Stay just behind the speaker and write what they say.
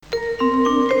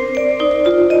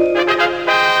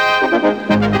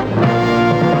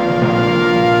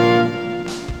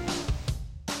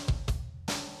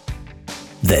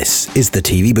This is the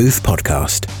TV Booth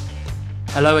Podcast.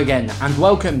 Hello again, and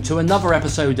welcome to another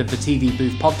episode of the TV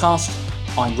Booth Podcast.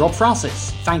 I'm Rob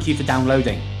Francis. Thank you for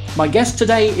downloading. My guest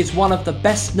today is one of the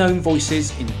best-known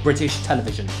voices in British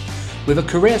television. With a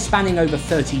career spanning over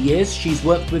 30 years, she's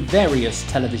worked with various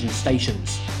television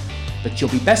stations. But she'll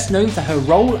be best known for her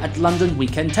role at London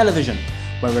Weekend Television,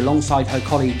 where alongside her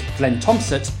colleague Glenn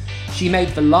Thompson, she made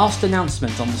the last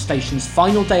announcement on the station's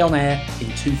final day on air in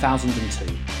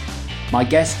 2002. My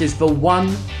guest is the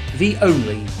one, the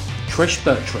only, Trish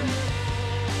Bertram.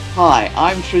 Hi,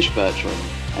 I'm Trish Bertram,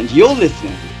 and you're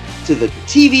listening to the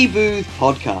TV Booth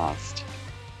Podcast.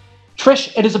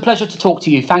 Trish, it is a pleasure to talk to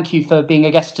you. Thank you for being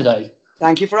a guest today.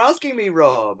 Thank you for asking me,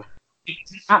 Rob.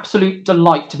 It's an absolute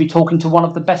delight to be talking to one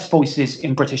of the best voices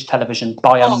in British television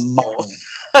by a mile.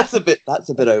 That's a bit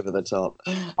over the top.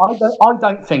 I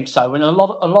don't think so, and a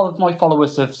lot of my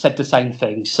followers have said the same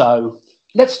thing. So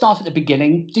let's start at the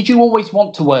beginning. Did you always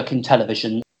want to work in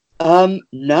television?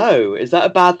 No. Is that a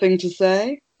bad thing to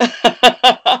say?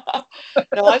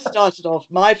 No, I started off,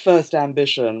 my first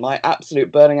ambition, my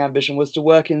absolute burning ambition was to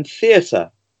work in theatre.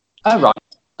 Oh, right.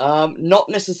 Not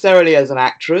necessarily as an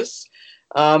actress.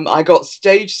 I got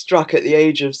stage struck at the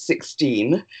age of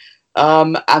 16.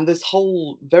 And this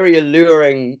whole very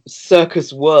alluring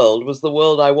circus world was the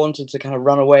world I wanted to kind of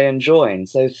run away and join.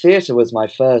 So theatre was my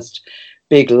first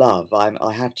big love,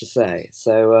 I have to say.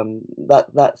 So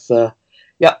that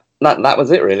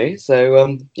was it really.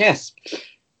 So yes,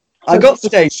 I got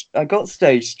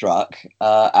stage struck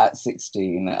at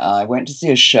 16. I went to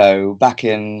see a show back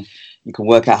in. You can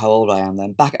work out how old I am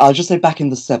then. I'll just say back in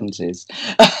the 70s,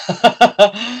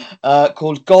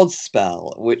 called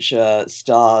Godspell, which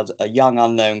starred a young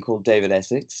unknown called David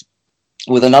Essex,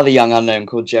 with another young unknown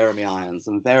called Jeremy Irons,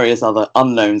 and various other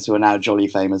unknowns who are now jolly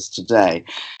famous today.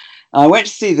 I went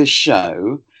to see this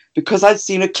show because I'd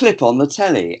seen a clip on the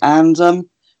telly, and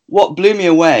what blew me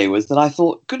away was that I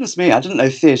thought, goodness me, I didn't know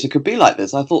theatre could be like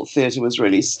this. I thought theatre was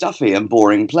really stuffy and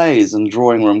boring plays and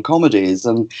drawing room comedies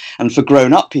and for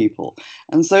grown-up people.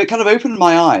 And so it kind of opened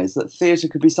my eyes that theatre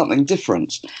could be something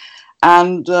different.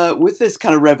 And with this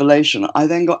kind of revelation, I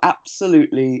then got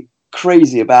absolutely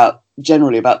crazy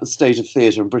generally about the state of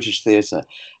theatre and British theatre,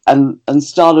 and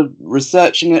started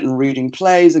researching it and reading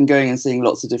plays and going and seeing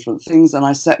lots of different things. And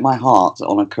I set my heart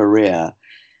on a career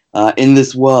in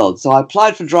this world. So I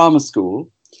applied for drama school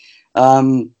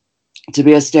to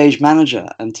be a stage manager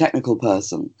and technical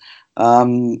person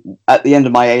at the end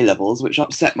of my A-levels, which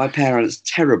upset my parents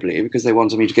terribly because they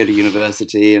wanted me to go to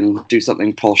university and do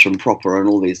something posh and proper and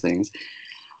all these things.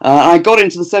 I got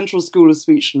into the Central School of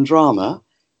Speech and Drama,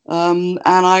 and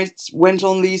I went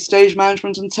on the stage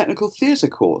management and technical theatre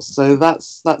course. So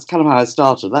that's kind of how I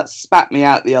started. That spat me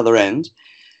out the other end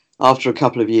after a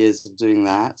couple of years of doing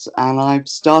that, and I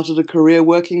started a career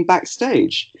working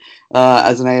backstage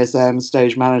as an ASM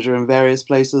stage manager in various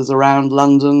places around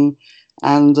London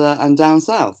and down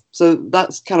south. So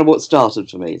that's kind of what started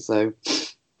for me. So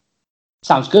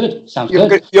sounds good.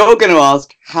 You're going to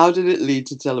ask, how did it lead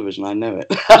to television? I know it.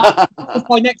 That's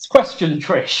my next question,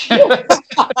 Trish.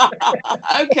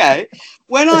 Okay.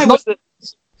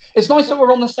 It's nice that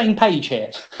we're on the same page here.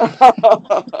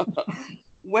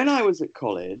 When I was at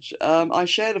college, I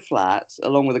shared a flat,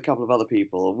 along with a couple of other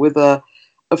people, with a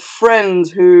friend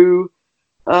who,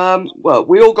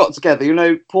 we all got together. You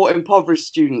know, poor impoverished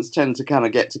students tend to kind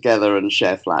of get together and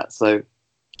share flats. So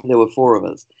there were four of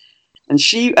us. And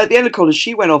at the end of college,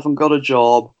 she went off and got a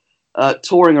job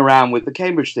touring around with the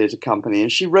Cambridge Theatre Company.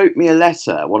 And she wrote me a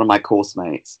letter, one of my course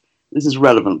mates. This is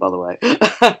relevant, by the way.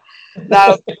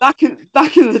 Now, back in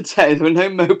the day, there were no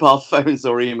mobile phones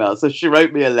or emails, so she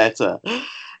wrote me a letter.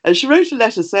 And she wrote a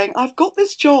letter saying, I've got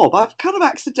this job. I've kind of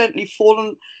accidentally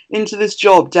fallen into this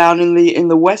job down in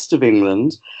the west of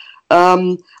England.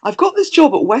 I've got this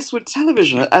job at Westwood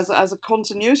Television as a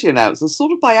continuity announcer,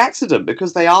 sort of by accident,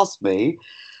 because they asked me.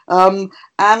 And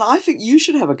I think you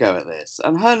should have a go at this.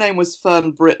 And her name was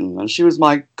Fern Britton, and she was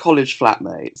my college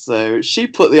flatmate. So she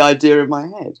put the idea in my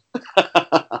head.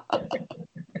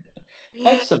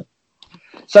 Excellent.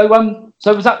 So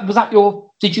was that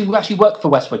your? Did you actually work for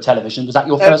Westwood Television? Was that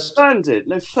your first? Fern did.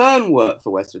 No, Fern worked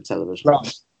for Westwood Television.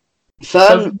 Right.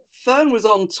 Fern was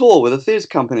on tour with a theatre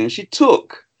company, and she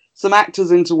took some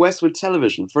actors into Westwood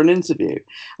Television for an interview.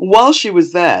 And while she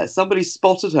was there, somebody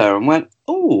spotted her and went,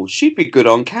 "Oh, she'd be good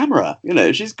on camera. You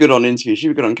know, she's good on interview. She'd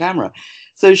be good on camera."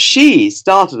 So she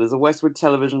started as a Westwood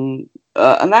Television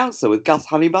announcer with Gus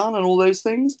Honeybun and all those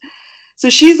things. So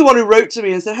she's the one who wrote to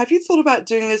me and said, have you thought about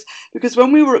doing this? Because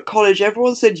when we were at college,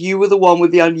 everyone said you were the one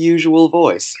with the unusual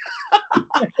voice.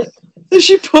 So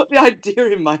she put the idea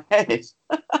in my head.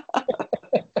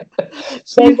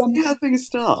 So you see how things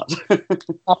start.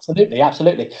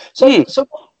 Absolutely. So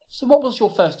what was your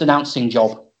first announcing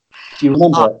job? Do you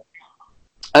remember it?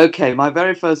 Okay, my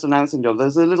very first announcing job.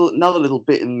 There's another little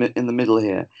bit in the middle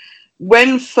here.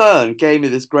 When Fern gave me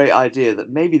this great idea that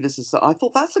maybe this is, I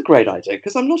thought that's a great idea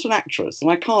because I'm not an actress and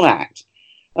I can't act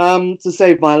to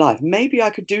save my life. Maybe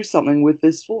I could do something with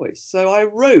this voice. So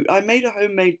I made a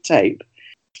homemade tape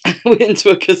into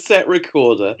a cassette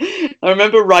recorder. I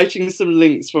remember writing some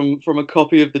links from a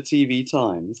copy of the TV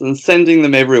Times and sending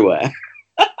them everywhere.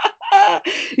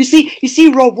 You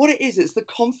see, Rob, what it is, it's the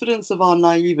confidence of our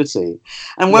naivety.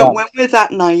 And when we're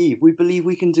that naive, we believe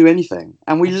we can do anything.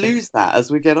 And we lose that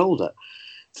as we get older.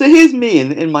 So here's me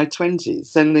in my 20s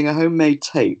sending a homemade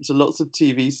tape to lots of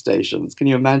TV stations. Can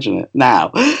you imagine it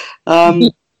now?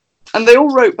 And they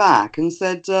all wrote back and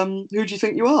said, who do you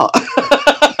think you are?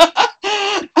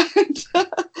 And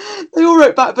they all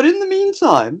wrote back. But in the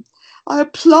meantime, I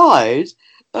applied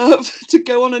to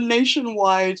go on a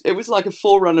nationwide, it was like a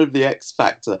forerunner of the X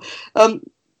Factor.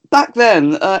 Back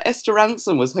then, Esther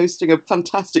Rantzen was hosting a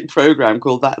fantastic program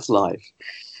called That's Life.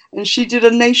 And she did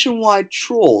a nationwide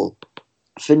trawl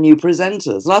for new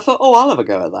presenters. And I thought, I'll have a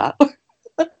go at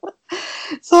that.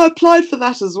 So I applied for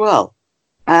that as well.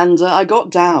 And I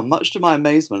got down, much to my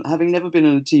amazement, having never been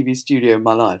in a TV studio in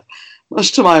my life.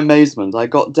 Much to my amazement, I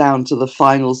got down to the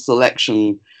final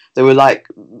selection. There were like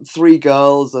 3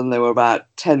 girls and there were about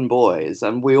 10 boys,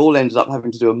 and we all ended up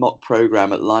having to do a mock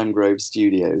program at Lime Grove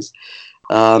Studios.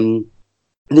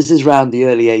 This is around the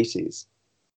early 80s.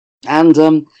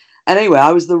 And anyway,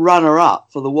 I was the runner-up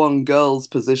for the one girl's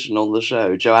position on the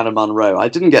show, Joanna Munro. I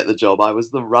didn't get the job, I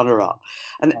was the runner-up.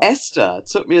 And Esther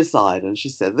took me aside and she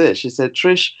said this. She said,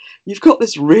 Trish, you've got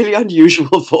this really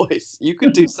unusual voice. You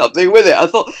could do something with it. I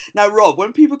thought, now, Rob,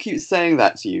 when people keep saying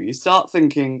that to you, you start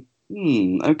thinking,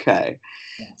 okay.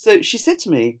 Yeah. So she said to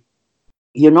me,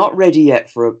 you're not ready yet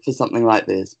for something like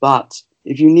this, but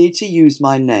if you need to use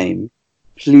my name,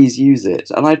 please use it.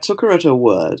 And I took her at her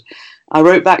word. I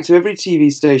wrote back to every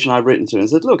TV station I've written to and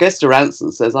said, look, Esther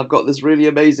Rantzen says I've got this really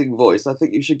amazing voice. I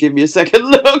think you should give me a second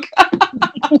look.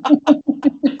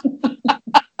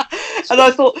 And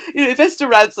I thought, if Esther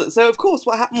Rantzen... So, of course,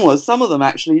 what happened was some of them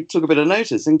actually took a bit of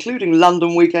notice, including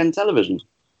London Weekend Television.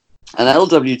 And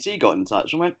LWT got in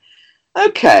touch and went,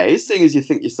 okay, seeing as you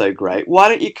think you're so great, why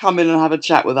don't you come in and have a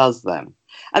chat with us then?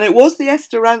 And it was the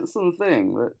Esther Rantzen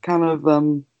thing that kind of,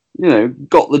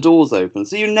 got the doors open.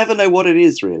 So you never know what it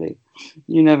is, really.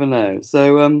 You never know.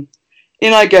 So in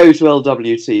I go to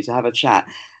LWT to have a chat,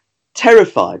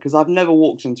 terrified, because I've never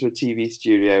walked into a TV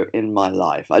studio in my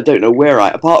life. I don't know where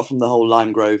apart from the whole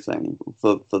Lime Grove thing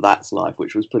for That's Life,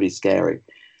 which was pretty scary.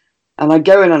 And I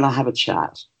go in and I have a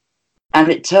chat. And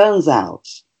it turns out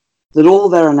that all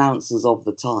their announcers of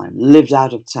the time lived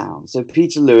out of town. So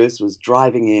Peter Lewis was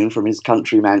driving in from his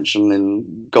country mansion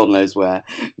in God knows where,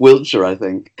 Wiltshire, I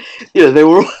think. They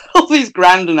were all these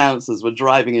grand announcers were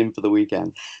driving in for the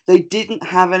weekend. They didn't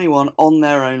have anyone on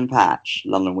their own patch,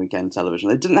 London Weekend Television.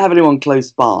 They didn't have anyone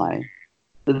close by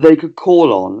that they could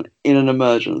call on in an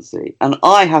emergency. And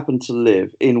I happened to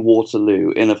live in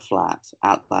Waterloo in a flat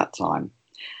at that time.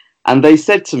 And they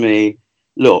said to me,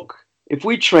 look, if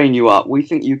we train you up, we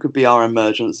think you could be our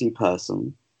emergency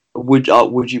person.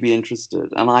 Would you be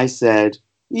interested? And I said,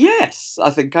 yes, I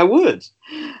think I would.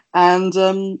 And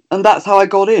that's how I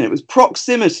got in. It was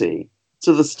proximity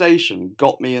to the station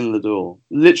got me in the door,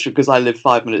 literally because I live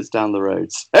 5 minutes down the road.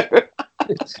 So.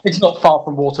 It's not far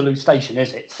from Waterloo Station,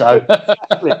 is it? So,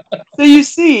 exactly. So you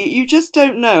see, you just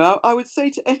don't know. I would say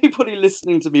to anybody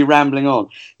listening to me rambling on,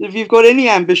 if you've got any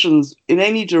ambitions in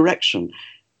any direction,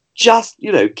 just,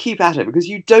 keep at it, because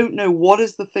you don't know what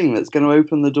is the thing that's going to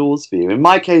open the doors for you. In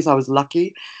my case, I was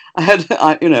lucky.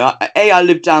 I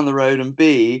lived down the road, and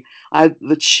B, I had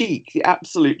the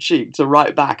absolute cheek to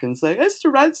write back and say,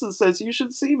 Esther Rantzen says you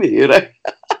should see me, So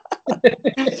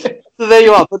there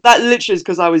you are. But that literally is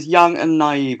because I was young and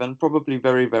naive and probably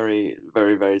very, very,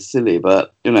 very, very silly.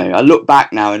 But, I look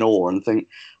back now in awe and think,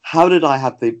 how did I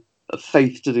have the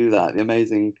faith to do that, the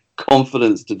amazing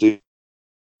confidence to do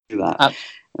that?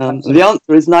 The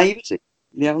answer is naivety.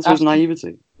 The answer is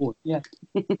naivety. Yeah.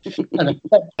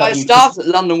 I started at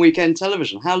London Weekend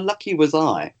Television. How lucky was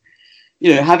I?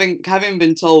 Having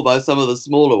been told by some of the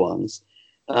smaller ones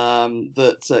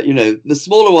that the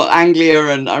smaller one, Anglia,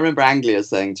 and I remember Anglia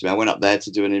saying to me, I went up there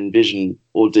to do an Envision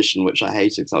audition, which I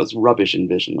hated because I was rubbish in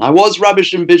Vision. I was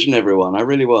rubbish in Vision, everyone. I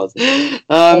really was.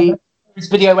 There's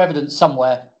video evidence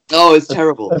somewhere. Oh, it's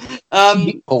terrible.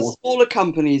 Smaller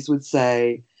companies would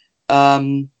say,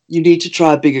 you need to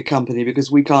try a bigger company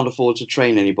because we can't afford to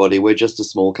train anybody. We're just a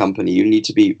small company. You need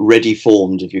to be ready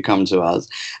formed if you come to us.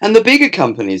 And the bigger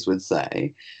companies would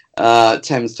say,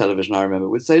 Thames Television, I remember,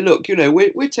 would say, look,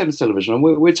 we're Thames Television and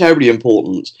we're terribly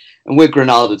important, and we're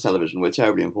Granada Television, we're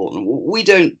terribly important. We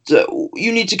don't,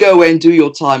 you need to go away and do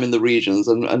your time in the regions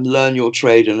and learn your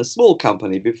trade in a small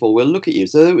company before we'll look at you.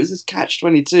 So it was this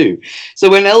catch-22. So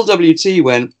when LWT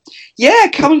went, yeah,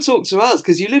 come and talk to us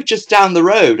because you live just down the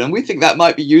road and we think that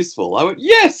might be useful, I went,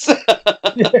 yes. So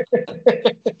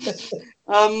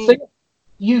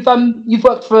you've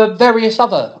worked for various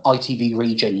other ITV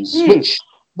regions.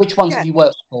 Which ones have you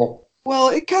worked for? Well,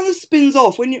 it kind of spins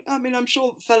off I'm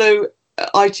sure fellow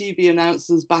ITV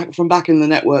announcers back in the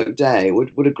network day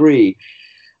would agree.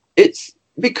 It's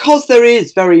because there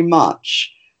was very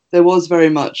much a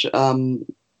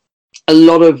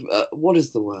lot of what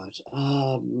is the word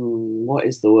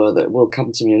that will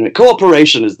come to me in a minute?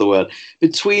 Cooperation is the word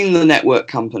between the network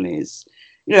companies.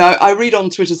 I read on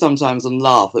Twitter sometimes and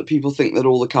laugh that people think that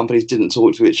all the companies didn't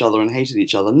talk to each other and hated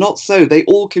each other. Not so. They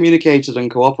all communicated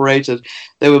and cooperated.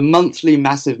 There were monthly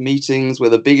massive meetings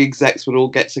where the big execs would all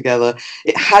get together.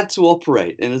 It had to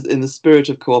operate in the spirit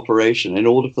of cooperation in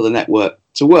order for the network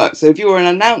to work. So if you were an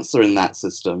announcer in that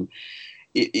system,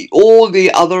 all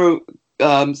the other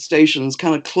stations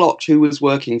kind of clocked who was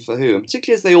working for who, and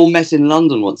particularly as they all met in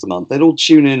London once a month, they'd all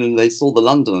tune in and they saw the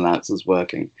London announcers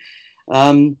working.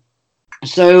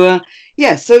 So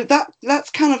that's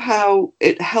kind of how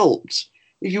it helped.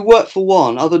 If you work for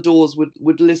one, other doors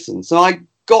would listen. So I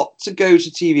got to go to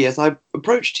TVS. I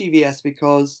approached TVS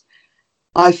because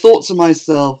I thought to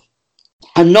myself,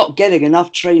 I'm not getting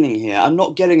enough training here. I'm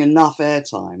not getting enough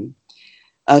airtime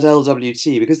at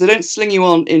LWT because they don't sling you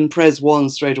on in Pres 1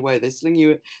 straight away. They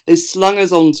slung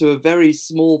us onto a very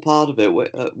small part of it,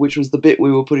 which was the bit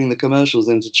we were putting the commercials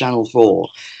into Channel 4.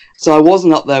 So I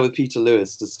wasn't up there with Peter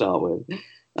Lewis to start with,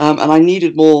 and I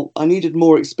needed more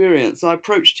experience. So I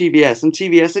approached TVS, and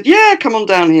TVS said, "Yeah, come on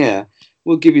down here.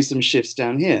 We'll give you some shifts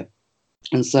down here."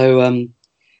 And so I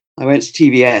went to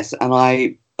TVS, and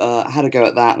I had a go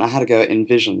at that, and I had a go at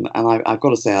InVision. And I've got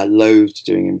to say, I loathed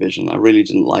doing InVision. I really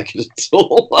didn't like it at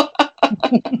all.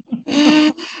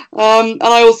 And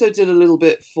I also did a little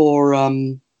bit for.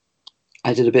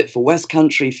 I did a bit for West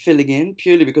Country, filling in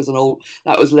purely because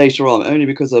that was later on, only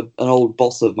because an old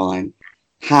boss of mine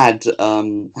went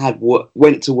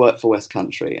to work for West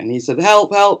Country, and he said,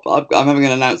 help, I'm having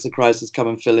an announcer crisis, come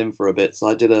and fill in for a bit. So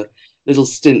I did a little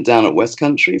stint down at West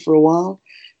Country for a while,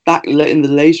 back in the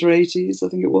later 80s, I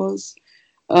think it was.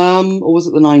 Or was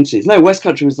it the 90s? No, West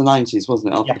Country was the 90s,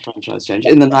 wasn't it, after the franchise change?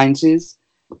 In the 90s.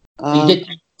 You did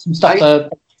some stuff for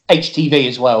HTV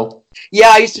as well.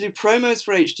 Yeah, I used to do promos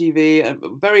for HTV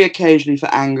and very occasionally for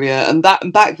Anglia. And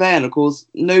back then, of course,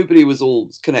 nobody was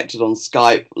all connected on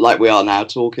Skype like we are now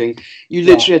talking. You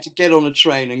literally had to get on a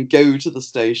train and go to the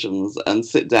stations and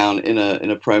sit down in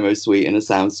a promo suite, in a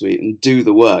sound suite, and do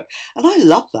the work. And I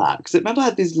loved that because it meant I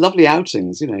had these lovely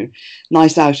outings,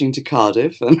 nice outing to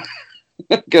Cardiff and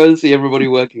go and see everybody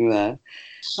working there.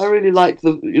 I really liked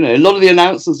a lot of the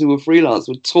announcers who were freelance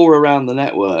would tour around the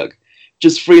network,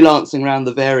 just freelancing around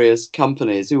the various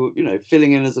companies who were,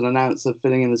 filling in as an announcer,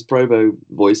 filling in as promo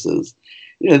voices.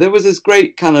 There was this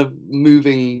great kind of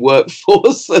moving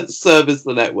workforce that serviced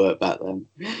the network back then,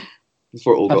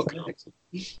 before it all got connected.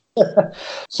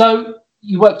 So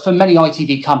you worked for many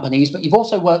ITV companies, but you've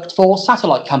also worked for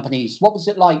satellite companies. What was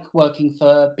it like working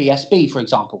for BSB, for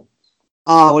example?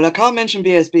 Well, I can't mention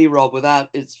BSB, Rob, without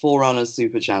its forerunner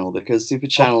Super Channel, because Super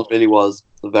Channel really was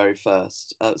the very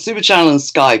first. Super Channel and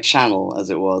Sky Channel, as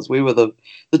it was. We were the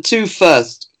two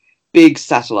first big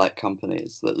satellite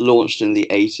companies that launched in the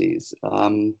 80s.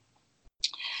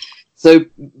 So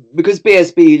because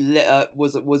BSB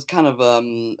was kind of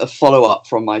a follow-up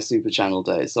from my Super Channel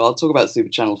days. So I'll talk about Super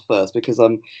Channel first because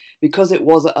it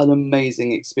was an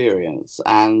amazing experience,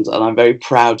 and I'm very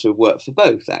proud to have worked for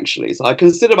both, actually. So I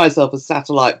consider myself a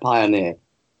satellite pioneer.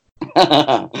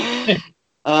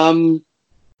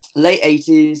 Late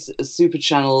 80s, Super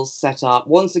Channel set up.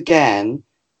 Once again,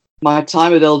 my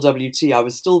time at LWT, I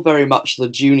was still very much the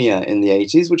junior in the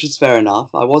 80s, which is fair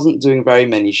enough. I wasn't doing very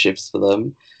many shifts for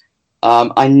them.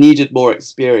 I needed more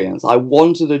experience. I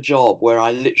wanted a job where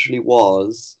I literally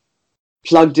was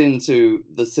plugged into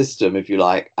the system, if you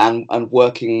like, and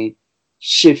working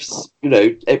shifts,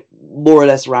 more or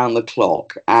less round the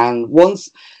clock. And once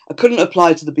I couldn't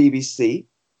apply to the BBC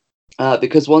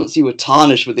because once you were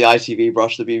tarnished with the ITV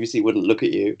brush, the BBC wouldn't look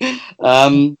at you.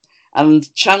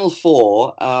 And Channel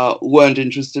 4 weren't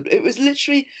interested. It was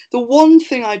literally the one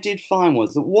thing I did find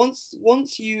was that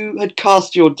once you had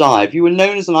cast your die, if you were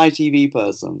known as an ITV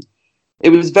person, it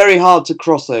was very hard to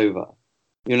cross over.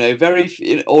 You know,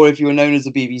 or if you were known as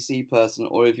a BBC person,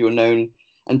 or if you were known,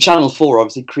 and Channel 4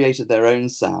 obviously created their own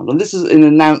sound, and this is in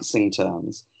announcing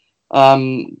terms.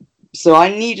 So I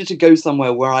needed to go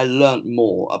somewhere where I learnt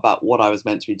more about what I was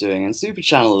meant to be doing, and Super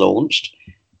Channel launched,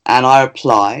 and I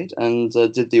applied and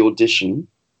did the audition,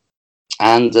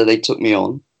 and they took me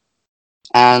on,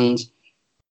 and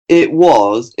it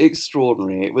was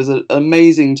extraordinary. It was an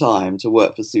amazing time to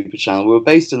work for Super Channel. We were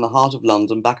based in the heart of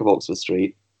London, back of Oxford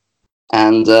Street.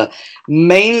 And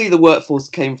mainly the workforce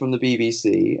came from the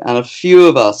BBC and a few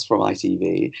of us from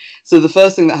ITV. So the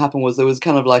first thing that happened was there was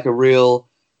kind of like a real...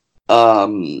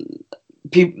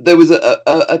 there was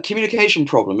a communication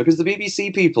problem because the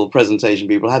BBC people, presentation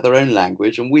people, had their own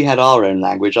language and we had our own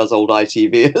language as old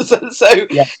ITVers. And so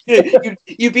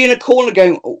you'd be in a corner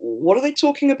going, what are they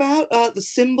talking about? The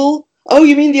symbol? Oh,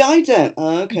 you mean the ident?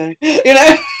 Okay. You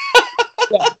know?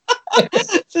 Yeah.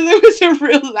 So there was a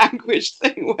real language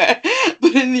thing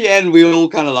but in the end, we all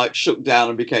kind of like shook down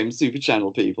and became Super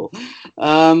Channel people.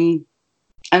 And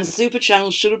Super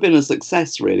Channel should have been a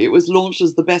success, really. It was launched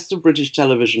as the best of British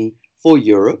television for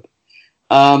Europe.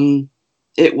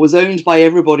 It was owned by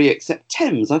everybody except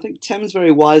Thames. I think Thames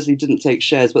very wisely didn't take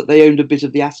shares, but they owned a bit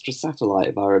of the Astra satellite,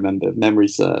 if I remember, if memory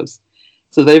serves.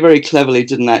 So they very cleverly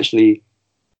didn't actually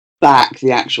back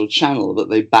the actual channel, but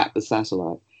they backed the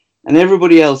satellite. And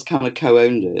everybody else kind of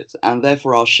co-owned it, and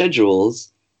therefore our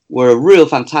schedules were a real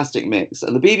fantastic mix.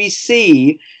 And the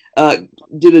BBC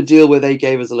did a deal where they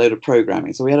gave us a load of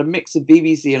programming. So we had a mix of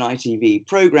BBC and ITV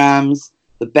programs,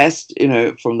 the best, you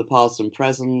know, from the past and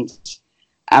present.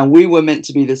 And we were meant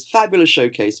to be this fabulous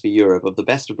showcase for Europe of the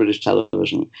best of British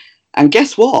television. And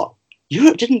guess what?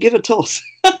 Europe didn't give a toss.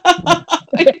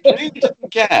 They really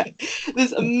didn't care.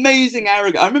 This amazing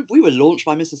arrogance. I remember we were launched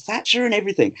by Mrs. Thatcher and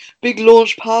everything. Big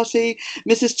launch party.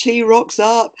 Mrs. T rocks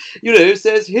up, you know,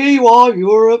 says, here you are,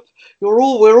 Europe. We're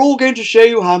all going to show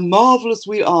you how marvellous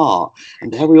we are.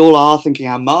 And there we all are thinking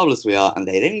how marvellous we are. And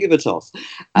they didn't give a toss.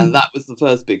 And that was the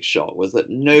first big shock, was that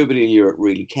nobody in Europe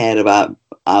really cared about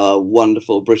our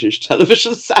wonderful British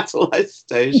television satellite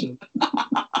station.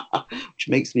 Which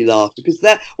makes me laugh, because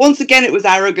that, once again, it was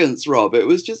arrogance, Rob. It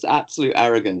was just absolute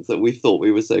arrogance that we thought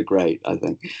we were so great, I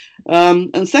think.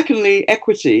 And secondly,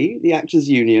 Equity, the Actors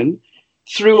Union,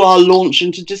 threw our launch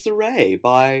into disarray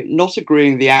by not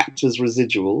agreeing the actors'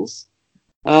 residuals.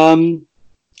 And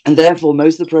therefore,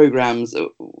 most of the programmes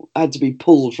had to be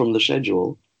pulled from the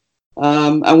schedule.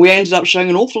 And we ended up showing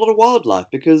an awful lot of wildlife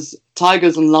because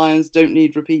tigers and lions don't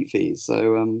need repeat fees.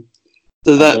 So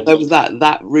that was that.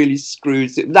 That really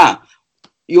screwed it. Now,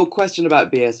 your question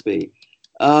about BSB.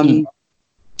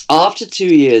 After 2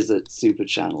 years at Super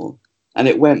Channel, and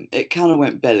it kind of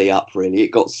went belly up, really.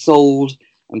 It got sold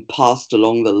and passed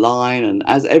along the line, and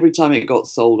as every time it got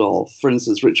sold off, for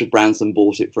instance, Richard Branson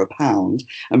bought it for £1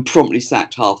 and promptly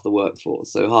sacked half the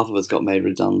workforce, so half of us got made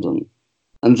redundant.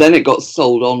 And then it got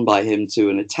sold on by him to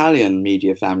an Italian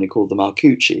media family called the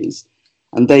Marcucci's,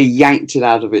 and they yanked it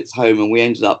out of its home, and we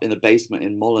ended up in a basement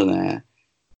in Molinare.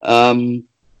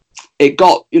 It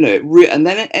got, you know, and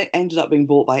then it ended up being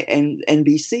bought by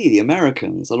NBC, the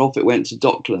Americans, and off it went to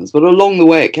Docklands. But along the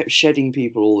way, it kept shedding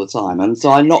people all the time. And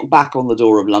so I knocked back on the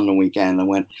door of London Weekend and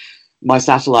went, my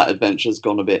satellite adventure's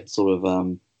gone a bit sort of,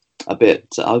 I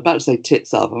was about to say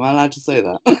tits up. Am I allowed to say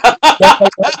that?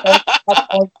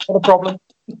 Not a problem.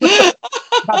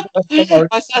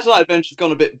 My satellite adventure's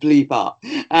gone a bit bleep up.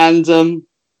 And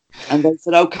they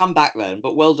said, oh, come back then.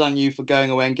 But well done you for going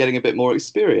away and getting a bit more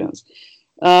experience.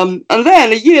 And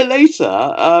then a year later,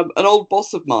 an old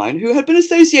boss of mine who had been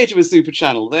associated with Super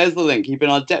Channel, there's the link, he'd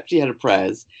been our deputy head of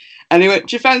press, and he went,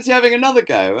 do you fancy having another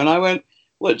go? And I went,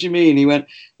 what do you mean? He went,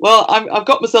 well, I've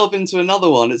got myself into another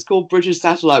one. It's called British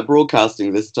Satellite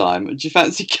Broadcasting this time. Do you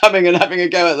fancy coming and having a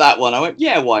go at that one? I went,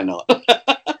 yeah, why not?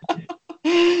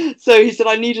 So he said,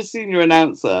 I need a senior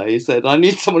announcer. He said, I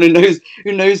need someone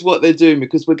who knows what they're doing,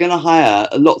 because we're going to hire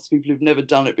lots of people who've never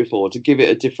done it before to give it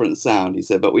a different sound. He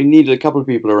said, but we needed a couple of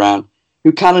people around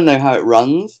who kind of know how it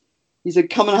runs. He said,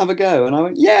 come and have a go. And I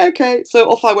went, yeah, okay. So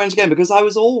off I went again, because I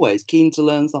was always keen to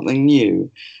learn something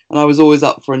new. And I was always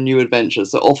up for a new adventure.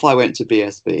 So off I went to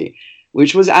BSB,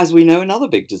 which was, as we know, another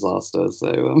big disaster.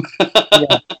 So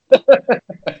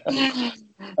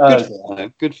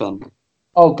good fun.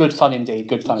 Oh, good fun indeed.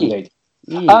 Good fun indeed.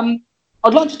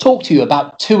 I'd like to talk to you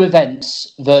about two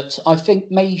events that I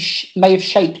think may have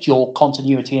shaped your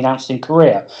continuity announcing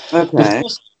career. Okay.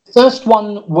 The first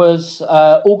one was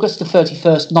August the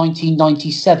 31st,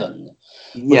 1997.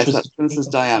 Yes, that's Princess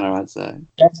Diana, I'd say.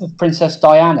 Death of Princess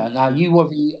Diana. Now, you were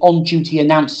the on-duty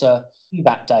announcer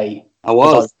that day. I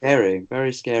was scary,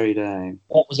 very scary day.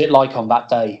 What was it like on that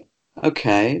day?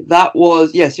 Okay, that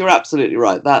was, yes, you're absolutely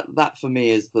right. That for me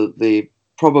is the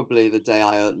probably the day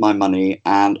I earned my money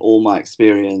and all my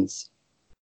experience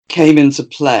came into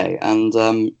play. And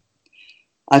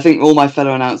I think all my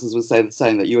fellow announcers would say the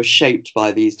same, that you are shaped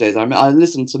by these days. I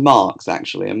listened to Mark's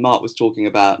actually, and Mark was talking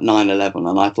about 9/11,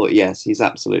 and I thought, yes, he's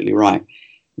absolutely right.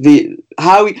 We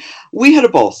had a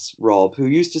boss, Rob, who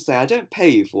used to say, I don't pay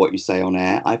you for what you say on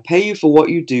air. I pay you for what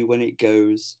you do when it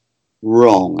goes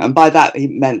wrong. And by that, he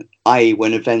meant, i.e.,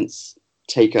 when events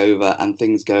take over and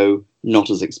things go not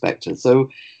as expected. So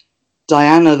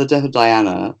Diana, the death of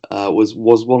Diana, was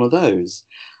one of those.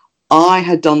 I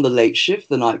had done the late shift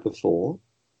the night before,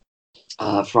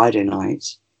 Friday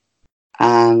night,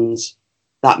 and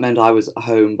that meant I was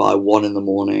home by 1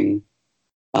 a.m.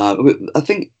 I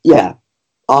think, yeah,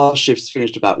 our shifts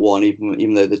finished about 1,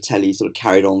 even though the telly sort of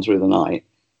carried on through the night.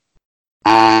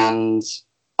 And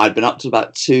I'd been up to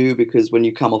about 2, because when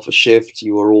you come off a shift,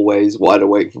 you are always wide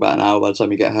awake for about an hour by the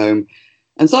time you get home.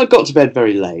 And so I got to bed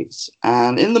very late.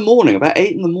 And in the morning, about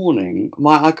 8 in,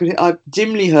 I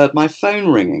dimly heard my phone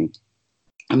ringing.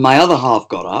 And my other half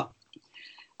got up,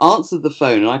 answered the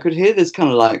phone, and I could hear this kind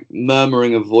of like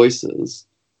murmuring of voices.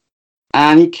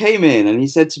 And he came in and he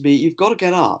said to me, you've got to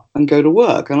get up and go to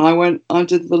work. And I went, I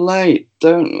did the late.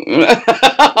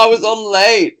 I was on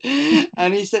late.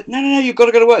 And he said, no, you've got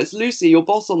to go to work. It's Lucy, your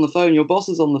boss on the phone. Your boss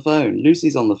is on the phone.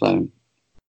 Lucy's on the phone.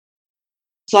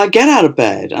 So I get out of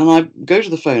bed and I go to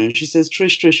the phone and she says,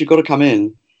 Trish, you've got to come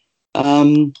in.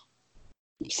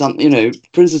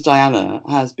 Princess Diana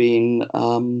has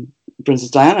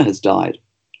died.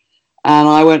 And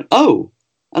I went, oh.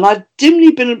 And I'd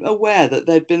dimly been aware that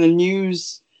there'd been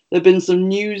some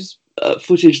news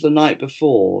footage the night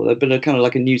before. There'd been a kind of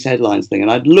like a news headlines thing. And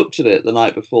I'd looked at it the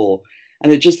night before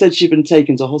and it just said she'd been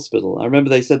taken to hospital. I remember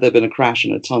they said there'd been a crash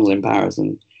in a tunnel in Paris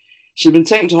and she'd been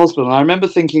taken to hospital. And I remember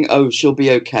thinking, oh, she'll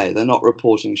be okay. They're not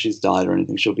reporting she's died or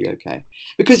anything. She'll be okay.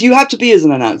 Because you have to be, as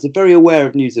an announcer, very aware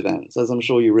of news events, as I'm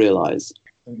sure you realise,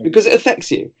 because it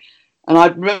affects you. And I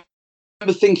remember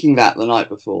thinking that the night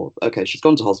before, okay, she's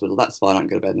gone to hospital, that's fine, I can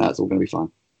go to bed now, it's all going to be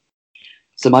fine.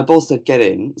 So my boss said, get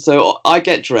in. So I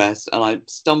get dressed and I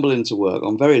stumble into work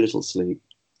on very little sleep.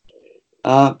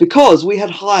 Because we had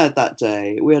hired that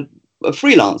day, we had a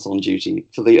freelance on duty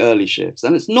for the early shifts,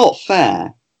 and it's not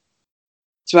fair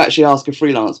to actually ask a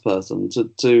freelance person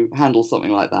to handle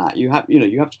something like that. You have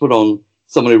to put on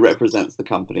someone who represents the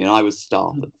company, and I was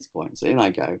staff at this point, so in I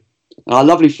go. And our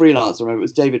lovely freelancer, remember, it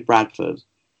was David Bradford.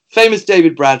 Famous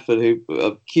David Bradford, who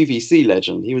a QVC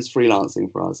legend, he was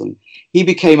freelancing for us, and he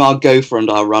became our gopher and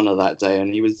our runner that day,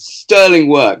 and he was sterling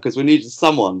work because we needed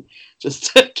someone just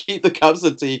to keep the cups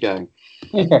of tea going.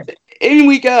 In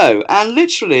we go, and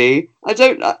literally,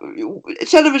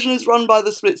 television is run by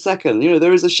the split second.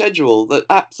 There is a schedule that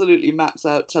absolutely maps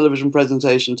out television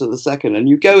presentation to the second, and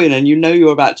you go in and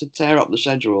you're about to tear up the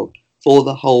schedule for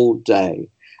the whole day.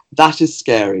 That is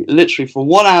scary. Literally, from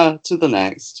 1 hour to the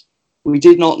next, we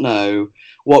did not know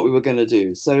what we were going to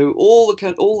do. So all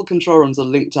the control rooms are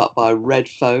linked up by a red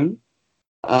phone.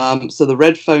 So the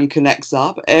red phone connects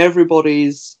up.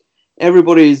 Everybody's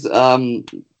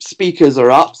speakers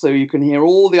are up, so you can hear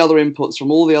all the other inputs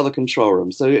from all the other control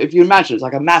rooms. So if you imagine, it's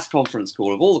like a mass conference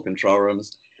call of all the control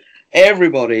rooms.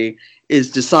 Everybody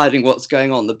is deciding what's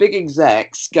going on. The big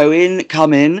execs come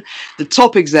in. The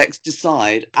top execs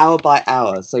decide hour by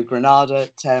hour. So Granada,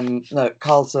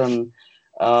 Carlton,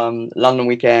 London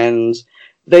Weekend,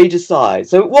 they decide.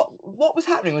 So what was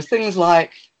happening was things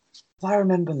like, if I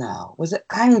remember now, was it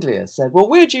Anglia said, well,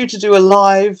 we're due to do a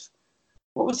live,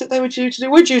 what was it they were due to do?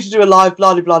 We're due to do a live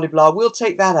blah, blah, blah, blah. We'll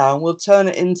take that out and we'll turn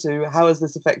it into How Is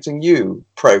This Affecting You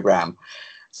program.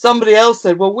 Somebody else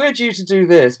said, well, we're due to do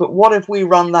this, but what if we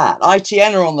run that?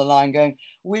 ITN are on the line going,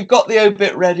 we've got the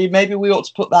obit ready, maybe we ought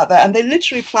to put that there. And they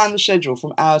literally plan the schedule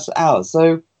from hour to hour.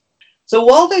 So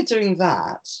while they're doing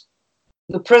that,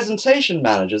 the presentation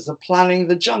managers are planning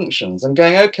the junctions and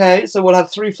going, okay, so we'll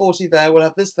have 340 there, we'll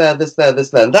have this there, this there, this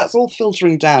there. And that's all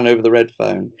filtering down over the red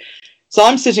phone. So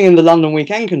I'm sitting in the London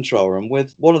Weekend control room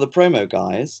with one of the promo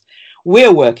guys.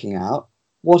 We're working out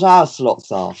what our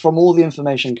slots are from all the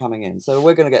information coming in. So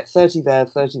we're going to get 30 there,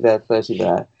 30 there, 30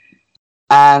 there.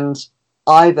 And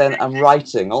I then am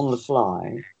writing on the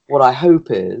fly what I hope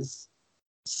is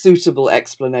suitable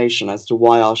explanation as to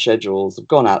why our schedules have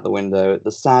gone out the window,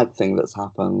 the sad thing that's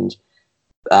happened,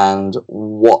 and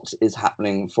what is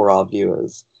happening for our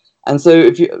viewers. And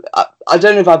so I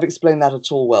don't know if I've explained that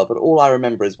at all well, but all I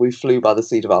remember is we flew by the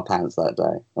seat of our pants that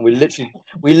day. And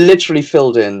we literally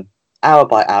filled in hour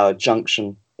by hour,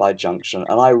 junction by junction.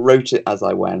 And I wrote it as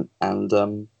I went. And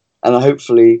and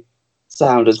hopefully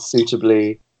sounded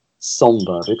suitably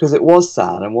somber, because it was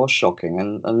sad and was shocking,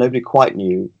 and nobody quite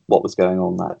knew what was going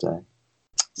on that day.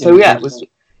 So yeah,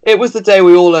 it was the day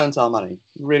we all earned our money.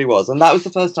 It really was. And that was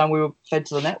the first time we were fed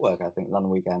to the network, I think,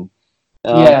 London Weekend.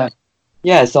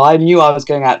 Yeah, so I knew I was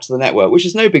going out to the network, which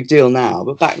is no big deal now,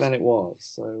 but back then it was.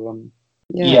 So,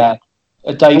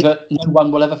 a day that no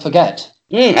one will ever forget.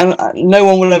 And no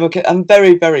one will ever. I'm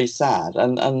very, very sad.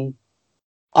 And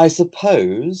I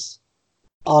suppose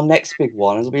our next big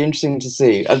one, it'll be interesting to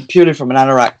see, purely from an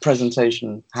anorak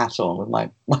presentation hat on, with my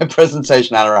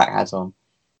presentation anorak hat on.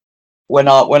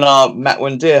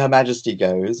 When dear Her Majesty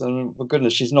goes, and for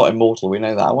goodness, she's not immortal, we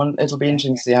know that. It'll be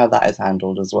interesting to see how that is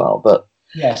handled as well. But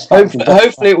yes,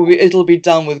 hopefully it'll be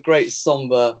done with great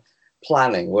somber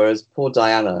planning, whereas poor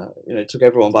Diana, took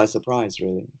everyone by surprise,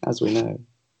 really, as we know.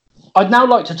 I'd now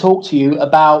like to talk to you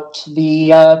about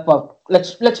the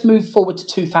let's move forward to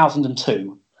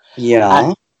 2002.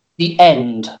 Yeah, the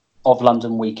end of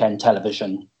London Weekend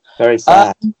Television. Very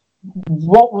sad.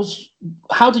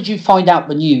 How did you find out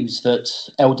the news that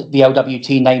the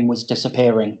LWT name was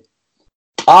disappearing?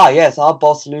 Yes, our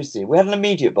boss Lucy. We had an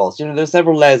immediate boss. There's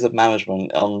several layers of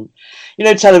management on.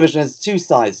 Television has two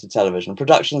sides to television: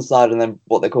 production side and then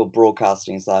what they call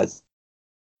broadcasting sides.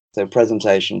 So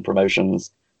presentation,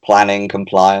 promotions, planning,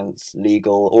 compliance,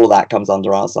 legal, all that comes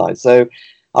under our side. So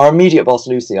our immediate boss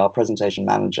Lucy, our presentation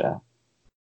manager,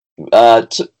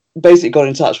 basically got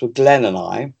in touch with Glenn and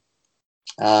I.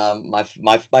 My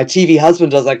TV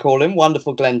husband, as I call him,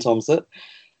 wonderful Glenn Thompson,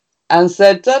 and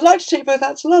said, I'd like to take you both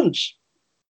out to lunch.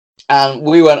 And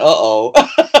we went, uh-oh.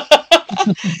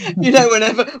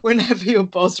 Whenever your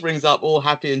boss rings up all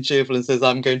happy and cheerful and says,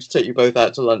 I'm going to take you both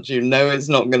out to lunch, it's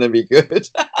not going to be good.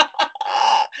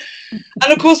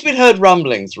 And of course, we'd heard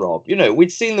rumblings, Rob.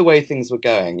 We'd seen the way things were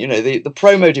going. The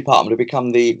promo department had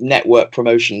become the network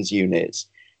promotions unit.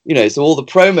 So all the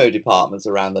promo departments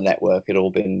around the network had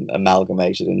all been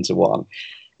amalgamated into one.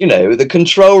 The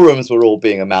control rooms were all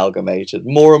being amalgamated.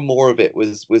 More and more of it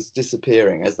was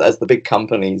disappearing as the big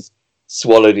companies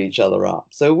swallowed each other up.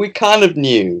 So we kind of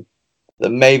knew that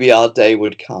maybe our day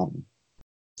would come.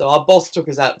 So our boss took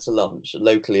us out to lunch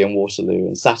locally in Waterloo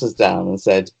and sat us down and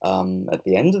said, at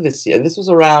the end of this year, and this was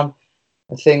around,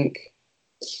 I think,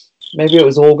 maybe it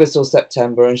was August or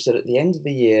September, and she said, at the end of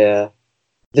the year,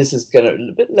 this is going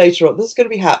to, a bit later on, this is going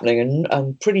to be happening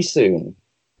and pretty soon,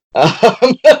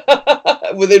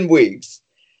 within weeks.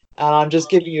 And I'm just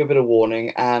giving you a bit of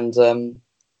warning. And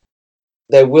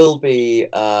there will be,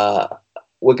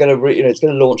 we're going to, it's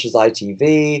going to launch as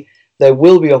ITV. There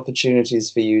will be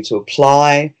opportunities for you to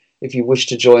apply if you wish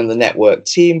to join the network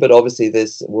team. But obviously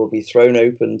this will be thrown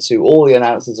open to all the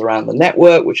announcers around the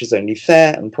network, which is only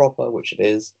fair and proper, which it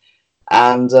is.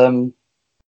 And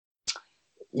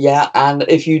and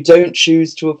if you don't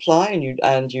choose to apply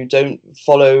and you don't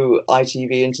follow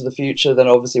ITV into the future, then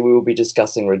obviously we will be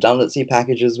discussing redundancy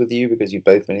packages with you, because you've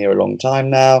both been here a long time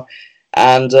now.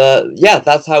 And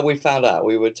that's how we found out.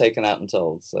 We were taken out and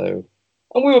told.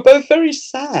 And we were both very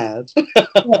sad.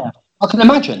 Yeah, I can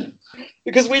imagine.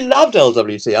 Because we loved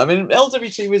LWT. I mean,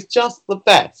 LWT was just the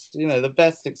best, the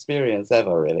best experience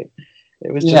ever, really.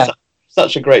 It was just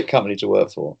such a great company to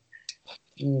work for.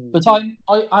 But I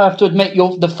have to admit,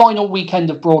 the final weekend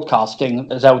of broadcasting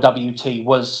as LWT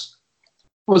was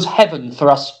heaven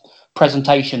for us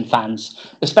presentation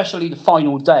fans, especially the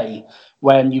final day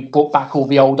when you brought back all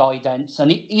the old idents,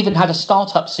 and it even had a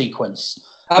startup sequence.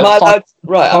 I'm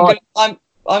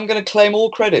going to claim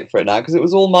all credit for it now, because it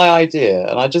was all my idea,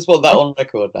 and I just want that on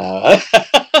record now.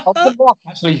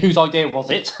 Actually, whose idea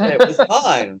was it? It was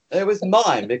mine. It was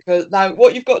mine, because now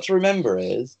what you've got to remember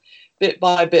is, bit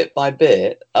by bit,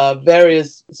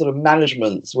 various sort of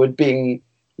managements were being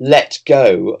let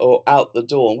go or out the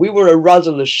door. And we were a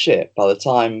rudderless ship by the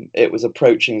time it was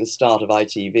approaching the start of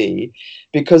ITV,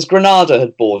 because Granada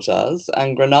had bought us,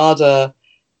 and Granada,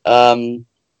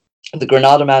 the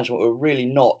Granada management were really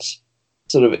not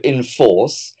sort of in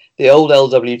force. The old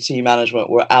LWT management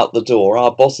were out the door.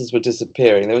 Our bosses were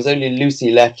disappearing. There was only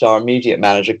Lucy left, our immediate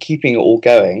manager, keeping it all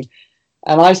going.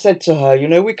 And I said to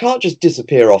her, we can't just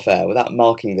disappear off air without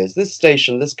marking this. This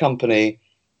station, this company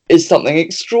is something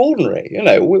extraordinary.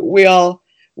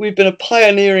 We've been a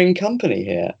pioneering company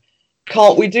here.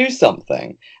 Can't we do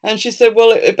something? And she said,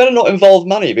 well, it better not involve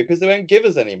money, because they won't give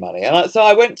us any money. And so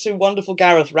I went to wonderful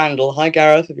Gareth Randall. Hi,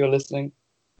 Gareth, if you're listening.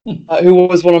 Who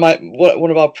was one of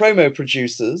our promo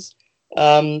producers,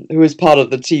 who is part of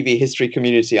the TV history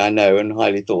community I know and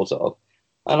highly thought of.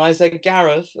 And I said,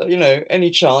 Gareth,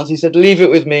 any chance? He said, leave it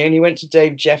with me. And he went to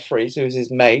Dave Jeffries, who was his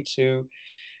mate, who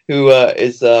who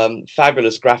is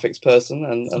fabulous graphics person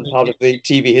and part of the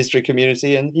TV history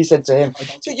community, and he said to him,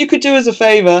 "So you could do us a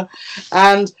favour,"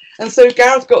 and so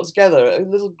Gareth got together a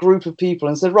little group of people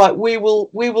and said, "Right, we will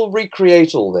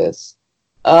recreate all this."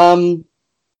 So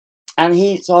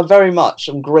I very much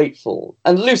am grateful.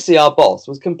 And Lucy, our boss,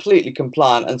 was completely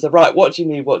compliant and said, "Right, what do you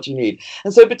need? What do you need?"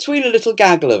 And so between a little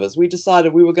gaggle of us, we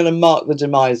decided we were going to mark the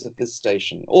demise of this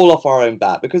station, all off our own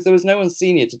bat, because there was no one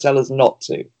senior to tell us not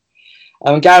to.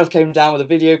 Gareth came down with a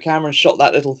video camera and shot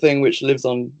that little thing, which lives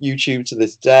on YouTube to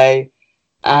this day.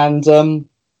 And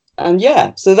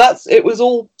yeah, so it was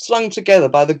all slung together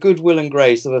by the goodwill and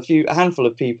grace of a handful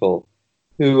of people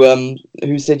who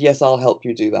said, "Yes, I'll help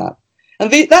you do that."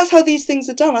 And that's how these things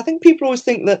are done. I think people always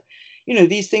think that,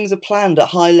 these things are planned at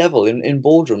high level in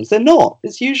boardrooms. They're not.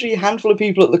 It's usually a handful of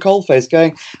people at the coalface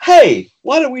going, "Hey,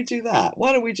 why don't we do that?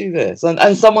 Why don't we do this?"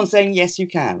 And someone saying, "Yes, you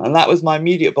can." And that was my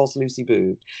immediate boss, Lucy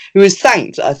Booth, who is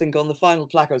thanked, I think, on the final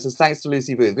placard, says thanks to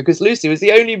Lucy Booth, because Lucy was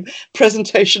the only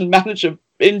presentation manager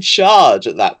in charge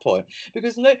at that point.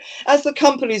 Because as the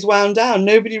companies wound down,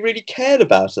 nobody really cared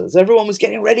about us. Everyone was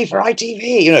getting ready for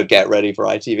ITV. Get ready for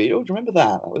ITV. Oh, do you remember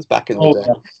that? That was back in the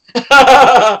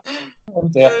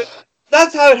day. Yeah.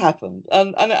 That's how it happened,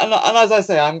 and as I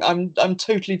say, I'm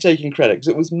totally taking credit, because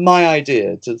it was my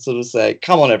idea to sort of say,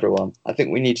 "Come on, everyone, I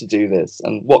think we need to do this,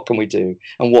 and what can we do,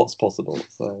 and what's possible."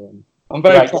 So I'm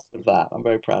very proud of that. I'm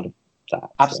very proud of that.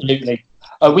 Absolutely.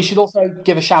 So. We should also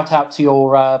give a shout out to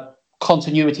your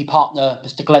continuity partner,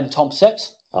 Mr. Glenn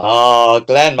Thompsett.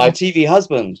 Glenn, my TV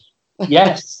husband.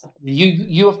 Yes,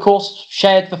 you of course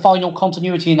shared the final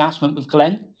continuity announcement with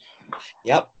Glenn.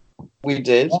 Yep, we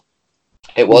did.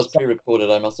 It was pre-recorded,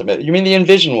 I must admit. You mean the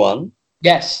Envision one?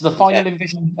 Yes, the final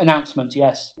Envision announcement,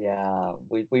 yes. Yeah,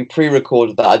 we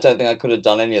pre-recorded that. I don't think I could have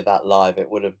done any of that live. It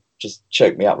would have just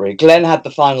choked me up, really. Glenn had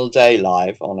the final day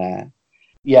live on air.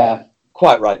 Yeah.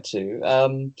 Quite right, too.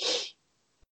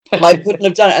 I couldn't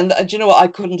have done it. And do you know what? I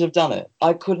couldn't have done it.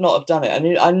 I could not have done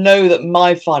it. I know that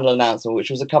my final announcement, which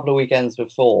was a couple of weekends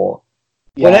before,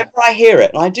 whenever I hear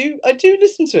it, and I do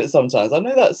listen to it sometimes. I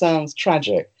know that sounds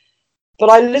tragic. But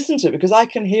I listen to it because I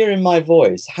can hear in my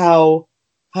voice how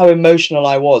emotional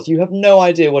I was. You have no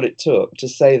idea what it took to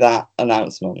say that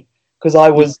announcement, because I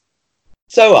was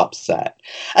so upset.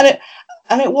 And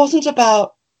it wasn't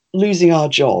about losing our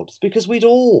jobs, because we've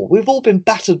all been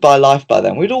battered by life by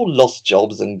then. We'd all lost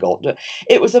jobs and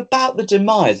it was about the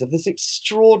demise of this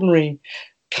extraordinary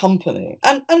company.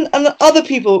 And other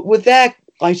people with their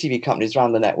ITV companies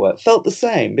around the network felt the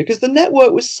same, because the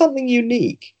network was something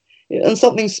unique and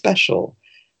something special.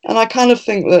 And I kind of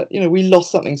think that, we lost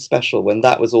something special when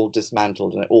that was all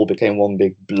dismantled and it all became one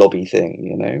big blobby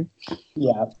thing,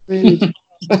 Yeah.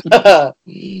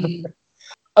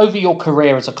 Over your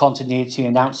career as a continuity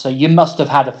announcer, you must have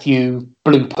had a few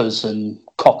bloopers and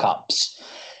cock-ups.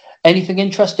 Anything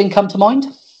interesting come to mind?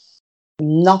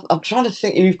 No, I'm trying to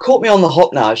think. You've caught me on the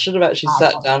hop now. I should have actually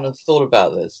sat down and thought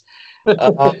about this.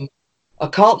 I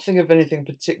can't think of anything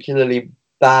particularly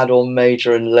bad or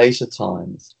major in later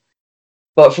times.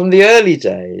 But from the early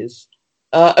days,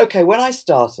 when I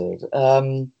started,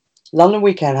 London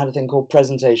Weekend had a thing called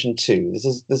Presentation 2.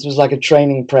 This was like a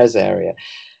training press area.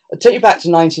 I'll take you back to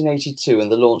 1982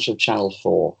 and the launch of Channel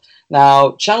 4.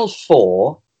 Now, Channel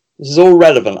 4, this is all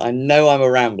relevant. I know I'm a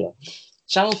rambler.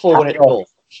 Channel 4,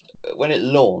 when it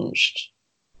launched,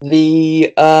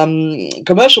 the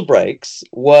commercial breaks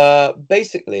were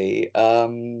basically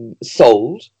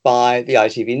sold by the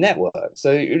ITV network.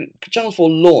 So Channel 4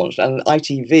 launched, and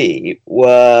ITV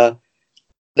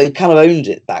they kind of owned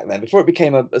it back then, before it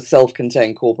became a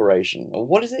self-contained corporation. Or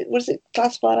what is it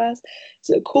classified as?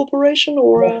 Is it a corporation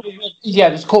or Yeah,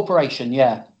 it was a corporation,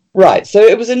 yeah. Right, so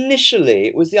it was the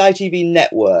ITV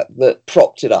network that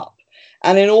propped it up.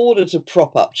 And in order to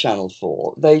prop up Channel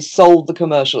 4, they sold the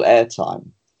commercial airtime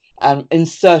and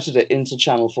inserted it into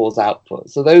Channel 4's output.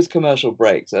 So those commercial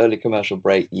breaks, early commercial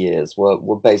break years,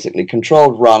 were basically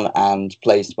controlled, run, and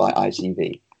placed by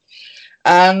ITV.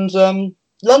 And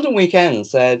London Weekend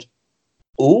said,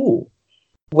 "Ooh,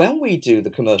 when we do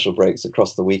the commercial breaks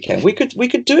across the weekend, we could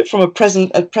do it from a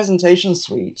presentation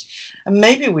suite, and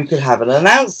maybe we could have an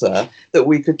announcer that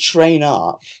we could train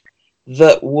up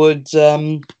that would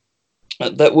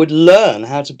learn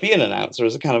how to be an announcer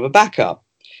as a kind of a backup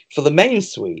for the main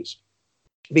suite,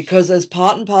 because as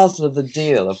part and parcel of the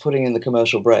deal of putting in the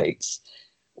commercial breaks,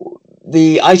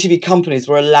 the ITV companies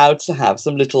were allowed to have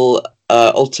some little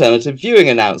alternative viewing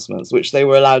announcements, which they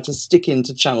were allowed to stick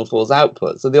into Channel 4's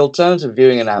output. So the alternative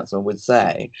viewing announcement would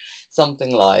say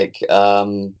something like,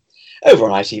 over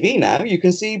on ITV now, you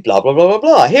can see blah, blah, blah, blah,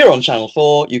 blah. Here on Channel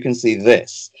 4, you can see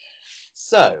this.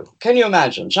 So, can you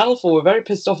imagine? Channel 4 were very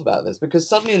pissed off about this because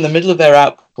suddenly in the middle of their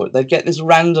output, they'd get this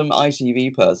random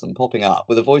ITV person popping up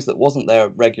with a voice that wasn't their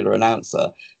regular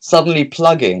announcer, suddenly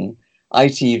plugging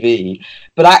ITV,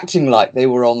 but acting like they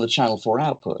were on the Channel 4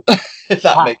 output, if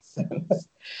that makes sense.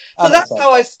 So that's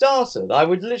how I started. I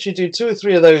would literally do 2 or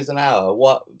 3 of those an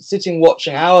hour, sitting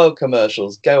watching our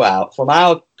commercials go out from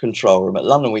our control room at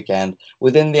London Weekend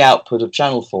within the output of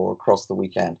Channel 4 across the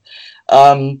weekend.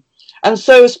 And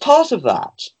so as part of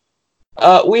that,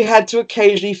 we had to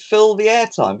occasionally fill the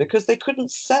airtime because they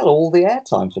couldn't sell all the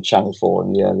airtime for Channel 4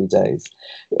 in the early days.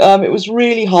 It was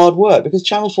really hard work because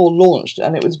Channel 4 launched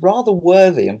and it was rather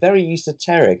worthy and very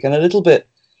esoteric and a little bit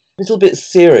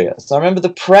serious. I remember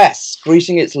the press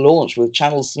greeting its launch with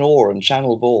Channel Snore and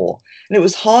Channel Bore, and it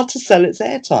was hard to sell its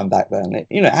airtime back then.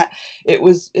 It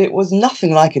was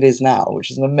nothing like it is now, which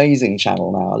is an amazing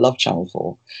channel now. I love Channel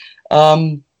 4.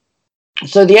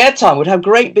 So the airtime would have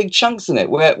great big chunks in it,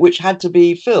 which had to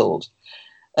be filled,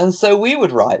 and so we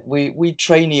would write. We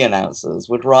trainee announcers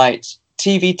would write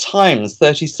TV Times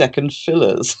 30-second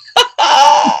fillers.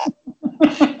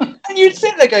 And you'd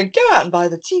sit there going, go out and buy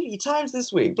the TV Times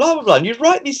this week, blah, blah, blah. And you'd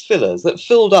write these fillers that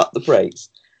filled up the breaks.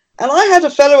 And I had a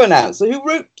fellow announcer who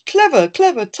wrote clever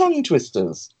tongue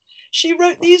twisters. She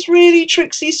wrote these really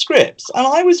tricksy scripts. And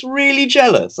I was really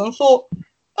jealous and thought,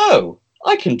 oh,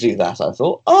 I can do that, I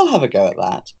thought. I'll have a go at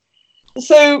that.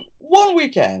 So one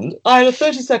weekend, I had a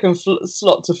 30-second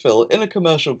slot to fill in a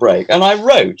commercial break. And I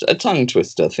wrote a tongue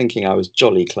twister thinking I was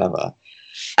jolly clever.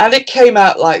 And it came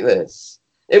out like this.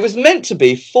 It was meant to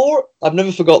be I've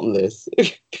never forgotten this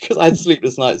because I had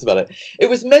sleepless nights about it. It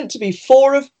was meant to be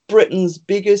 4 of Britain's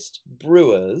biggest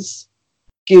brewers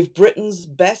give Britain's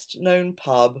best known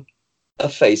pub a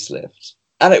facelift.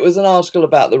 And it was an article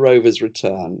about the Rovers'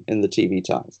 return in the TV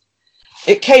Times.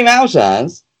 It came out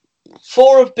as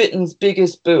 4 of Britain's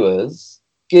biggest brewers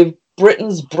give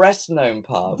Britain's best known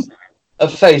pub a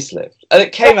facelift. And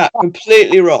it came out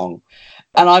completely wrong.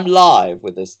 And I'm live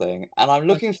with this thing, and I'm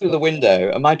looking through the window,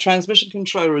 and my transmission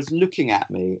controller is looking at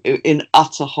me in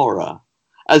utter horror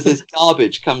as this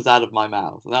garbage comes out of my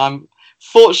mouth. And I'm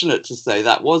fortunate to say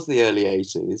that was the early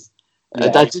 80s. Yeah.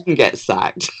 I didn't get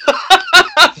sacked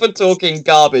for talking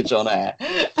garbage on air.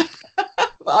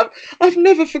 I've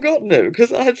never forgotten it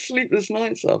because I had sleepless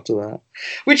nights after that,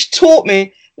 which taught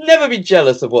me never be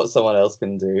jealous of what someone else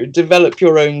can do. Develop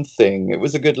your own thing. It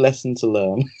was a good lesson to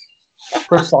learn.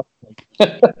 Precisely.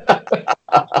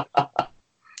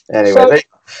 Anyway,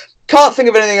 can't think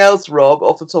of anything else, Rob,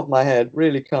 off the top of my head.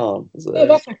 Really can't. So. Yeah,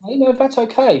 that's okay. No, that's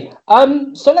okay.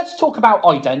 So let's talk about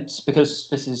idents, because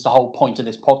this is the whole point of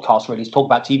this podcast, really, is talk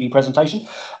about TV presentation.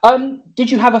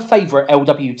 Did you have a favourite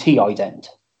LWT ident?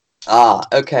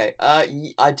 Okay.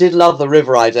 I did love the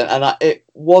River ident, and it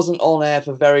wasn't on air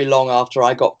for very long after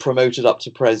I got promoted up to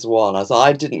Pres 1, as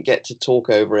I didn't get to talk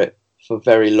over it for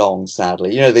very long,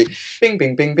 sadly. You know, the bing,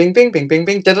 bing, bing, bing, bing, bing, bing,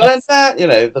 bing, da-da-da-da, you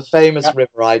know, the famous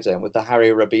River ident with the Harry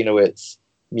Rabinowitz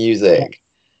music.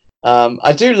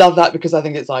 I do love that because I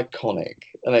think it's iconic.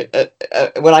 And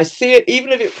when I see it, even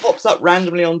if it pops up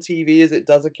randomly on TV, as it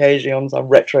does occasionally on some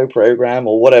retro program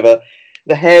or whatever,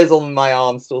 the hairs on my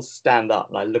arm still stand up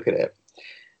and I look at it.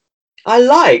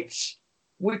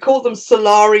 We called them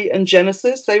Solari and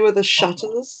Genesis. They were the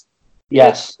shutters.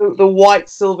 Yes. The white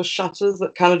silver shutters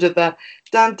that kind of did that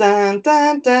dan dan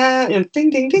dan dan, you know, ding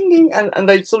ding ding ding, and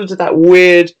they sort of did that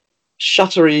weird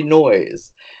shuttery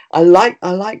noise. I like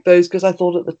those because I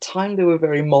thought at the time they were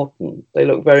very modern. They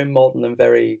looked very modern and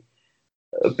a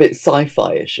bit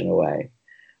sci-fi-ish in a way.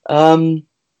 I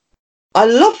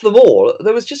love them all.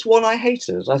 There was just one I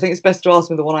hated. I think it's best to ask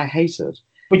me the one I hated.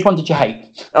 Which one did you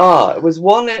hate? It was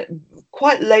one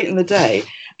quite late in the day.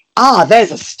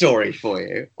 There's a story for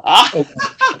you.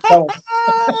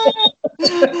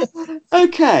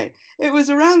 Okay. It was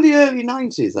around the early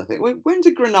 90s, I think. When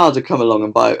did Granada come along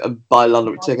and buy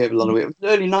London, take over London? It was the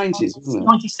early 90s, wasn't it?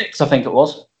 96, I think it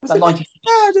was. I don't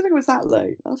think it was that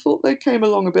late. I thought they came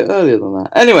along a bit earlier than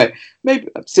that. Anyway, maybe,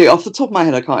 see, off the top of my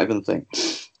head, I can't even think.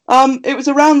 It was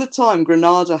around the time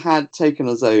Granada had taken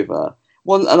us over.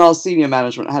 And our senior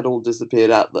management had all disappeared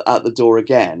at the door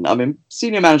again. I mean,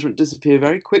 senior management disappear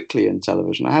very quickly in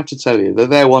television, I have to tell you. They're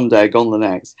there one day, gone the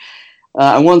next.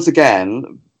 And once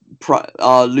again,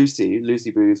 our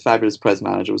Lucy Booth, fabulous press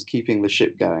manager, was keeping the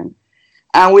ship going.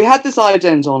 And we had this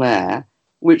ident on air,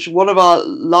 which one of our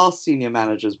last senior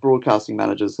managers, broadcasting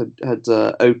managers, had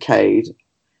okayed.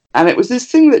 And it was this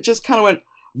thing that just kind of went,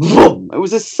 boom. It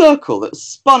was a circle that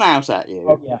spun out at you.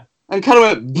 Oh, yeah. And kind of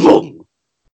went, boom.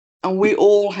 And we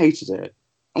all hated it.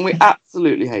 And we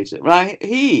absolutely hated it. Right?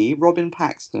 Robin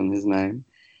Paxton, his name,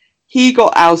 he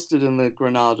got ousted in the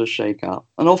Granada shake-up,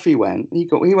 and off he went. He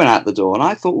went out the door, and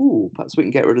I thought, ooh, perhaps we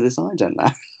can get rid of this ident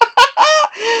now.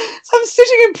 So I'm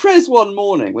sitting in Pres one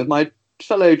morning with my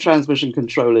fellow transmission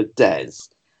controller, Des.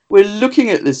 We're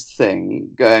looking at this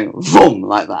thing going, vroom,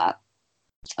 like that.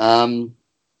 And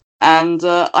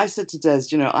I said to Des,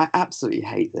 I absolutely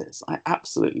hate this. I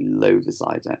absolutely loathe this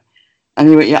ident. And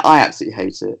he went, yeah, I absolutely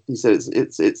hate it. He said,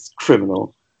 it's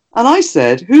criminal. And I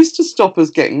said, who's to stop us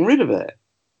getting rid of it?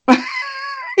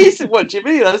 He said, what do you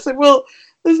mean? I said, well,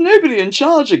 there's nobody in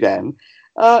charge again.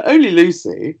 Only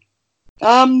Lucy.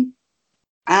 But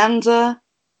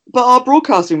our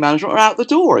broadcasting management are out the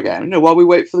door again, while we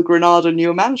wait for the Granada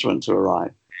new management to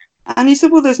arrive. And he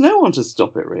said, well, there's no one to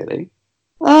stop it, really.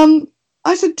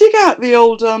 I said, dig out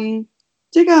the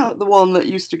one that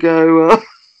used to go,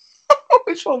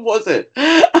 which one was it?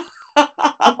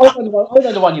 I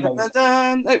know the one you mean.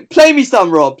 Play me some,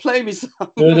 Rob. Play me some.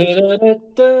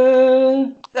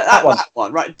 That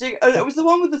one, right? It was the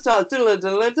one with the stars.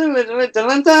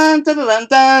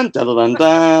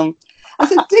 I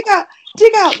said, dig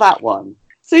out that one.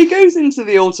 So he goes into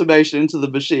the automation, into the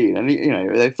machine, and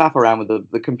they faff around with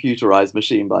the computerized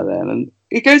machine by then, and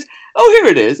he goes, oh,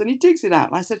 here it is, and he digs it out.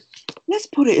 And I said, let's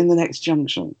put it in the next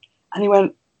junction. And he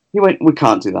went, we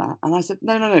can't do that. And I said,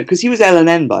 no, because he was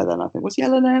LNN by then, I think. Was he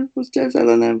LNN? Was Des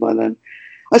LNN by then?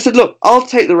 I said, look, I'll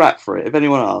take the rap for it, if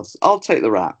anyone asks. I'll take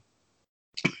the rap.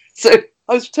 So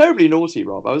I was terribly naughty,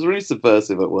 Rob. I was really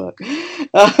subversive at work.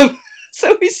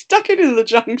 So we stuck it in the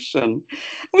junction. And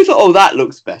we thought, oh, that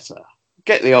looks better.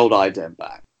 Get the old ident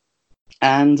back.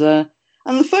 And the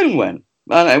phone went.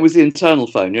 And it was the internal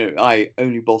phone.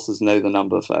 Only bosses know the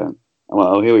number phone. I went,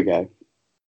 oh, here we go.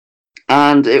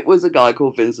 And it was a guy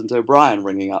called Vincent O'Brien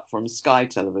ringing up from Sky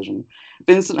Television.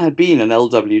 Vincent had been an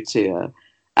LWTer,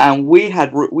 and we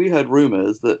heard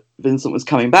rumours that Vincent was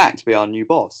coming back to be our new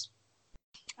boss.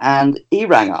 And he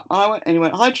rang up, and he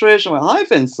went, hi, Trish. I went, hi,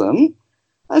 Vincent.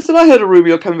 I said, I heard a rumour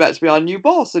you're coming back to be our new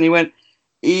boss. And he went,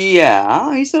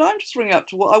 yeah. He said, I'm just ringing up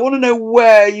I want to know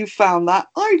where you found that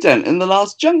ident in the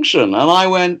last junction. And I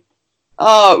went,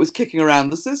 oh, it was kicking around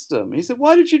the system. He said,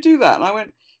 why did you do that? And I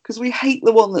went, because we hate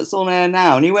the one that's on air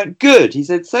now. And he went, good. He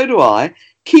said, so do I.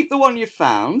 Keep the one you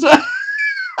found.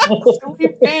 So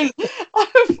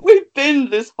we've binned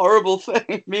this horrible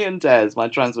thing, me and Des, my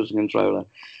transmission controller.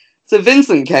 So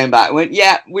Vincent came back and went,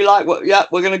 we're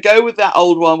going to go with that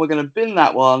old one. We're going to bin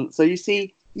that one. So you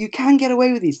see, you can get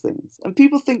away with these things. And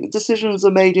people think that decisions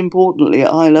are made importantly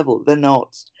at high level. They're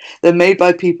not. They're made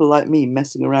by people like me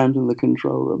messing around in the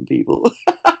control room, people.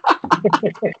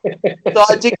 So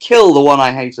I did kill the one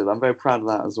I hated. I'm very proud of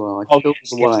that as well. I killed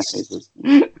the one I hated.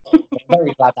 I'm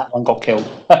very glad that one got killed.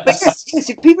 But yes,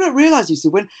 people don't realise, you see,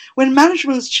 when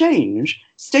managements change,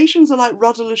 stations are like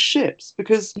rudderless ships,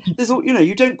 because there's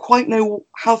you don't quite know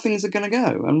how things are going to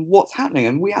go and what's happening.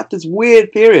 And we had this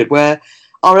weird period where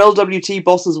our LWT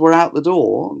bosses were out the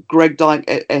door, Greg Dyke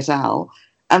et al.,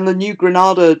 and the new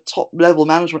Granada top-level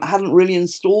management hadn't really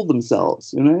installed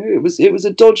themselves. It was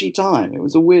a dodgy time. It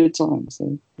was a weird time.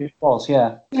 So it was,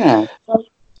 yeah. Yeah. So,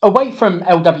 away from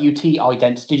LWT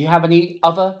idents, did you have any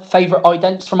other favourite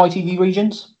idents from ITV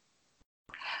Regions?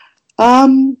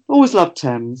 Always loved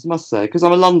Thames, must say, because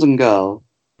I'm a London girl.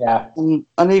 Yeah. And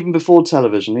even before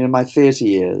television, in my theatre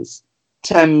years,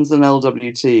 Thames and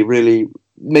LWT really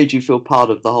made you feel part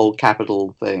of the whole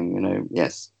capital thing.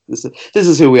 Yes. This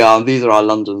is who we are, and these are our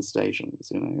London stations,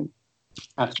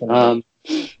 Absolutely.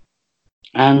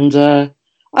 And I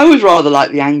always rather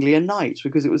liked the Anglian Night,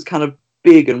 because it was kind of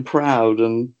big and proud,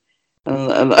 and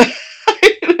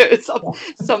it's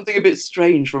something a bit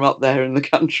strange from up there in the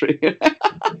country.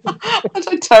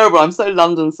 I'm terrible. I'm so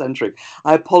London-centric.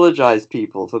 I apologise,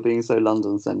 people, for being so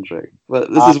London-centric. But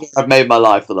this is where I've made my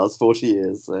life the last 40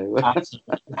 years. So.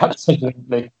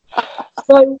 Absolutely.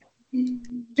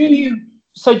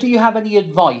 So do you have any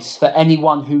advice for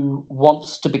anyone who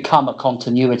wants to become a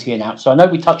continuity announcer? I know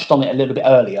we touched on it a little bit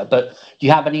earlier, but do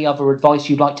you have any other advice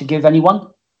you'd like to give anyone?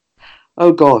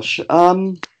 Oh, gosh.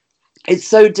 It's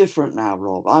so different now,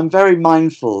 Rob. I'm very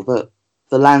mindful that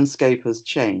the landscape has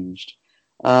changed.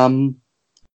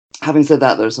 Having said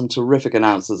that, there are some terrific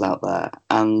announcers out there.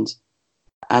 And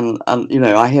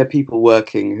I hear people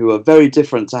working who are very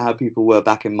different to how people were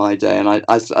back in my day, and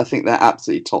I think they're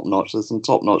absolutely top-notch. There's some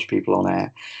top-notch people on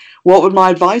air. What would my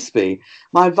advice be?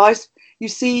 My advice, you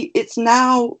see, it's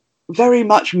now very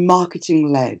much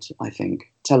marketing-led, I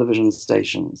think, television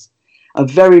stations are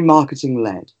very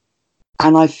marketing-led.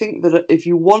 And I think that if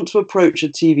you want to approach a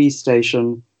TV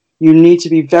station, you need to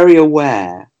be very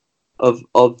aware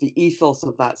of the ethos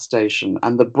of that station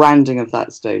and the branding of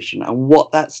that station and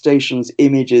what that station's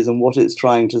image is and what it's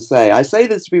trying to say. I say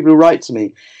this to people who write to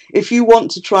me. If you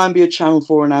want to try and be a Channel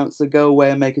 4 announcer, go away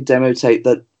and make a demo tape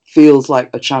that feels like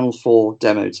a Channel 4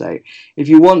 demo tape. If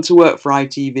you want to work for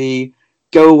ITV,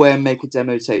 go away and make a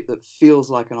demo tape that feels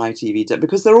like an ITV tape,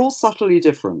 because they're all subtly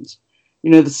different.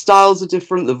 You know, the styles are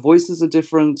different, the voices are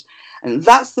different. And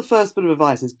that's the first bit of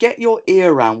advice, is get your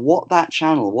ear around what that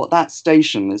channel, what that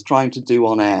station is trying to do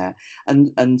on air,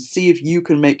 and see if you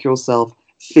can make yourself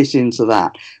fit into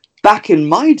that. Back in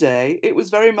my day, it was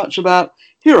very much about,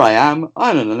 here I am,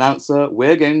 I'm an announcer,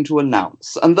 we're going to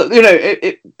announce. And,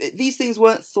 these things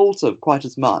weren't thought of quite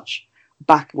as much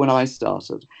back when I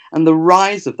started. And the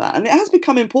rise of that, and it has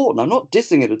become important. I'm not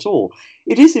dissing it at all.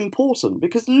 It is important,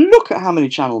 because look at how many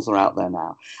channels are out there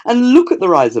now. And look at the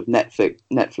rise of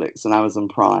Netflix and Amazon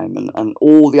Prime and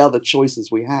all the other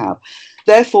choices we have.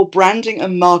 Therefore, branding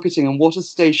and marketing and what a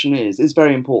station is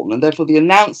very important. And therefore, the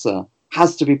announcer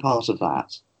has to be part of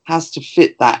that, has to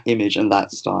fit that image and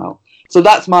that style. So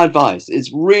that's my advice,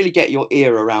 is really get your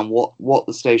ear around what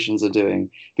the stations are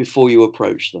doing before you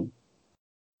approach them.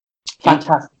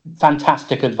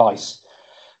 Fantastic advice.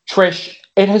 Trish,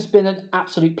 it has been an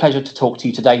absolute pleasure to talk to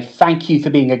you today. Thank you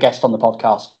for being a guest on the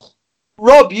podcast.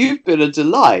 Rob, you've been a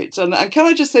delight. And can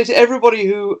I just say to everybody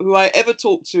who I ever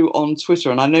talk to on Twitter,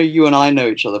 and I know you and I know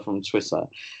each other from Twitter,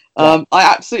 I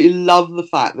absolutely love the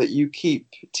fact that you keep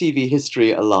TV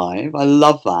history alive. I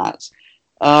love that.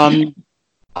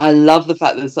 I love the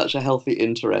fact that there's such a healthy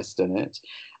interest in it.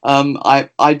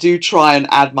 I do try and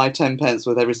add my 10 pence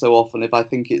with every so often if I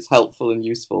think it's helpful and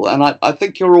useful. And I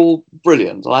think you're all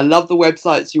brilliant. And I love the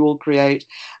websites you all create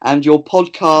and your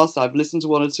podcast. I've listened to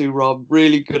one or two, Rob.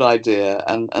 Really good idea.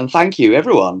 And thank you,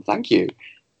 everyone. Thank you.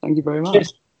 Thank you very much.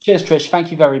 Cheers, Trish.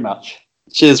 Thank you very much.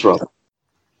 Cheers, Rob.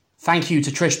 Thank you to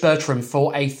Trish Bertram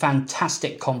for a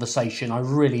fantastic conversation. I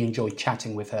really enjoyed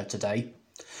chatting with her today.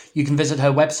 You can visit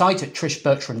her website at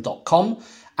trishbertram.com.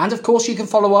 And of course, you can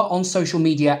follow her on social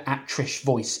media at Trish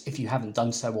Voice. If you haven't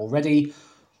done so already,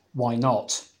 why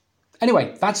not?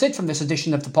 Anyway, that's it from this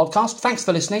edition of the podcast. Thanks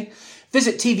for listening.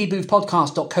 Visit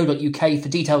tvboothpodcast.co.uk for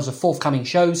details of forthcoming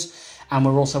shows. And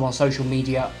we're also on social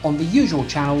media on the usual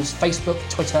channels, Facebook,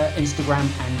 Twitter, Instagram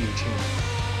and YouTube.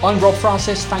 I'm Rob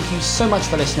Francis. Thank you so much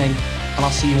for listening, and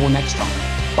I'll see you all next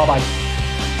time. Bye-bye.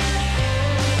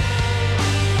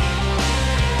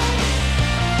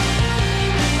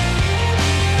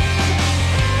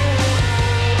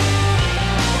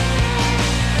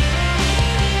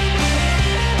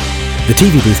 The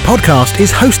TV Booth podcast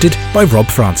is hosted by Rob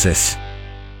Francis.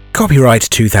 Copyright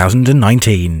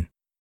 2019.